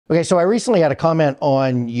Okay, so I recently had a comment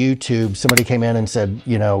on YouTube. Somebody came in and said,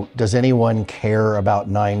 does anyone care about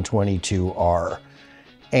 922R?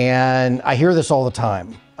 And I hear this all the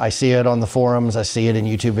time. I see it on the forums, I see it in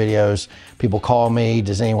YouTube videos. People call me,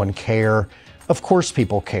 does anyone care? Of course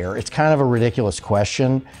people care. It's kind of a ridiculous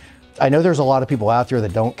question. I know there's a lot of people out there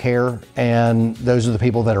that don't care, and those are the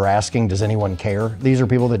people that are asking, does anyone care? These are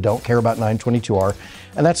people that don't care about 922R,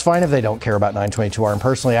 and that's fine if they don't care about 922R. And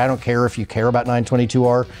personally, I don't care if you care about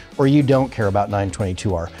 922R or you don't care about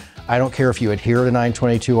 922R. I don't care if you adhere to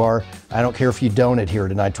 922R. I don't care if you don't adhere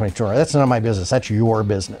to 922R. That's none of my business. That's your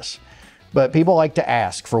business. But people like to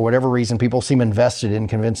ask, for whatever reason, people seem invested in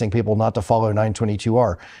convincing people not to follow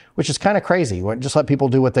 922R, which is kind of crazy. Just let people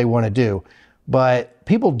do what they want to do. But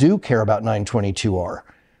people do care about 922R.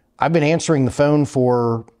 I've been answering the phone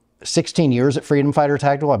for 16 years at Freedom Fighter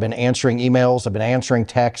Tactical. I've been answering emails. I've been answering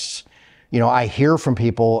texts. I hear from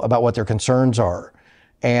people about what their concerns are.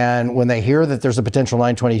 And when they hear that there's a potential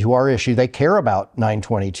 922R issue, they care about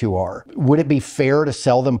 922R. Would it be fair to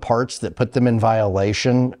sell them parts that put them in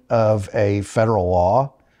violation of a federal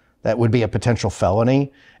law? That would be a potential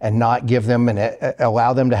felony, and not give them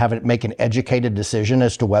allow them to make an educated decision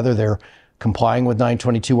as to whether they're complying with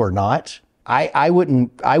 922 or not? I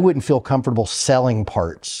wouldn't feel comfortable selling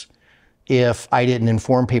parts if I didn't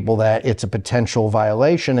inform people that it's a potential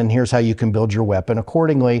violation and here's how you can build your weapon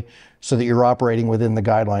accordingly so that you're operating within the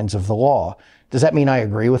guidelines of the law. Does that mean I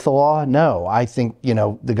agree with the law? No, I think,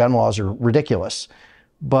 the gun laws are ridiculous.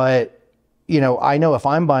 But, I know if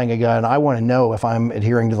I'm buying a gun, I want to know if I'm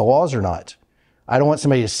adhering to the laws or not. I don't want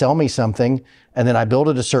somebody to sell me something and then I build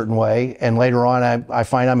it a certain way and later on I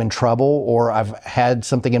find I'm in trouble or I've had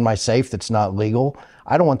something in my safe that's not legal.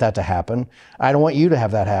 I don't want that to happen. I don't want you to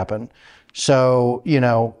have that happen. So,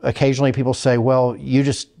 occasionally people say, well, you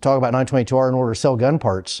just talk about 922R in order to sell gun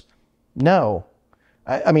parts. No.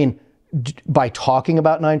 I mean, by talking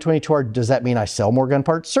about 922R, does that mean I sell more gun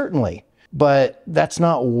parts? Certainly. But that's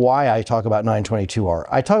not why I talk about 922R.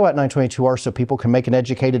 I talk about 922R so people can make an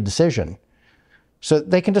educated decision. So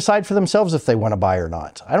they can decide for themselves if they want to buy or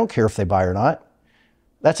not. I don't care if they buy or not.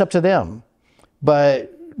 That's up to them.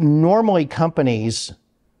 But normally companies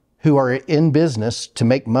who are in business to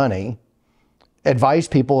make money advise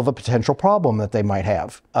people of a potential problem that they might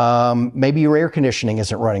have. Maybe your air conditioning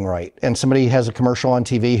isn't running right, and somebody has a commercial on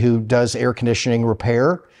TV who does air conditioning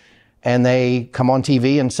repair, and they come on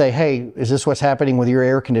TV and say, hey, is this what's happening with your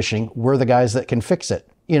air conditioning? We're the guys that can fix it.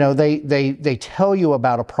 They tell you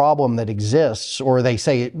about a problem that exists, or they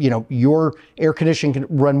say, your air conditioning can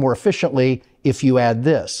run more efficiently if you add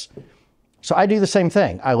this. So I do the same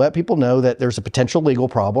thing. I let people know that there's a potential legal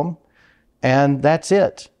problem, and that's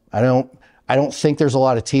it. I don't think there's a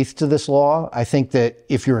lot of teeth to this law. I think that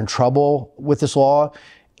if you're in trouble with this law,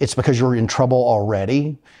 it's because you're in trouble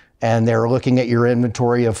already, and they're looking at your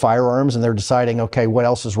inventory of firearms and they're deciding, okay, what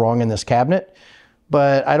else is wrong in this cabinet?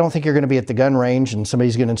 But I don't think you're going to be at the gun range and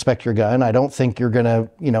somebody's going to inspect your gun. I don't think you're going to,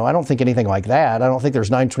 I don't think anything like that. I don't think there's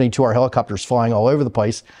 922R helicopters flying all over the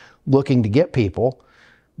place looking to get people.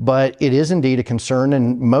 But it is indeed a concern,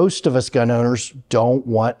 and most of us gun owners don't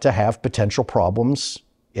want to have potential problems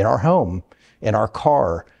in our home, in our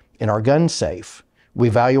car, in our gun safe. We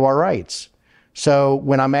value our rights. So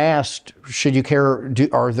when I'm asked, should you care,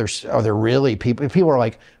 are there really people are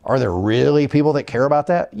like, are there really people that care about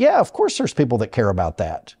that? Yeah, of course there's people that care about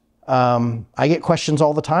that. I get questions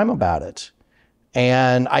all the time about it.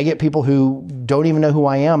 And I get people who don't even know who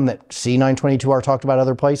I am that see 922R talked about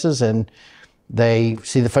other places, and they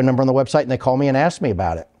see the phone number on the website and they call me and ask me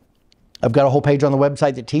about it. I've got a whole page on the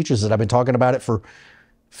website that teaches it. I've been talking about it for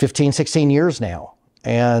 15, 16 years now.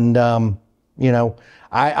 And,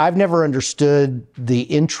 I've never understood the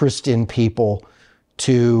interest in people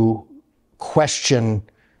to question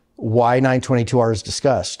why 922R is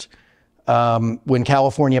discussed. When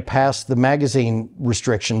California passed the magazine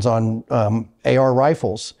restrictions on AR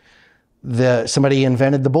rifles, somebody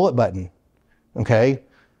invented the bullet button, okay?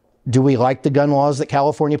 Do we like the gun laws that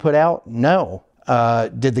California put out? No.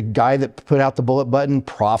 Did the guy that put out the bullet button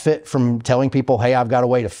profit from telling people, hey, I've got a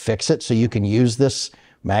way to fix it so you can use this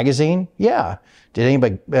magazine? Yeah. Did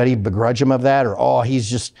anybody begrudge him of that? Or,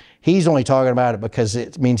 he's only talking about it because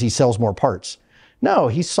it means he sells more parts. No,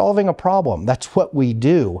 he's solving a problem. That's what we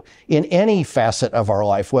do in any facet of our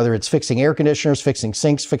life, whether it's fixing air conditioners, fixing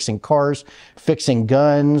sinks, fixing cars, fixing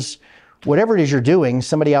guns, whatever it is you're doing,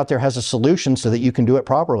 somebody out there has a solution so that you can do it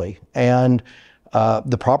properly. And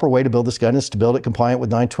the proper way to build this gun is to build it compliant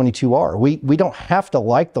with 922R. We don't have to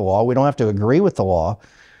like the law. We don't have to agree with the law.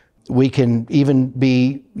 We can even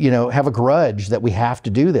have a grudge that we have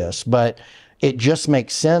to do this. But it just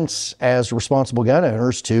makes sense as responsible gun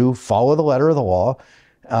owners to follow the letter of the law.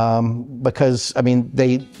 Because I mean,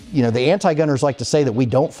 the anti-gunners like to say that we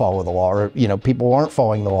don't follow the law, or, people aren't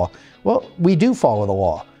following the law. Well, we do follow the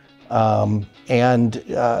law.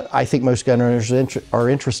 I think most gun owners are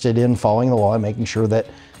interested in following the law and making sure that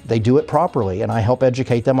they do it properly. And I help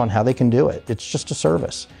educate them on how they can do it. It's just a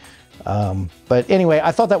service. But anyway,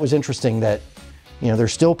 I thought that was interesting that,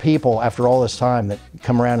 there's still people after all this time that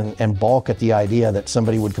come around and balk at the idea that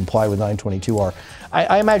somebody would comply with 922R.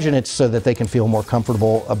 I imagine it's so that they can feel more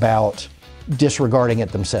comfortable about disregarding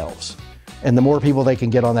it themselves. And the more people they can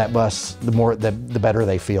get on that bus, the better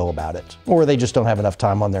they feel about it. Or they just don't have enough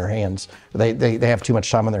time on their hands. They have too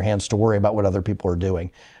much time on their hands to worry about what other people are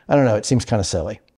doing. I don't know, it seems kind of silly.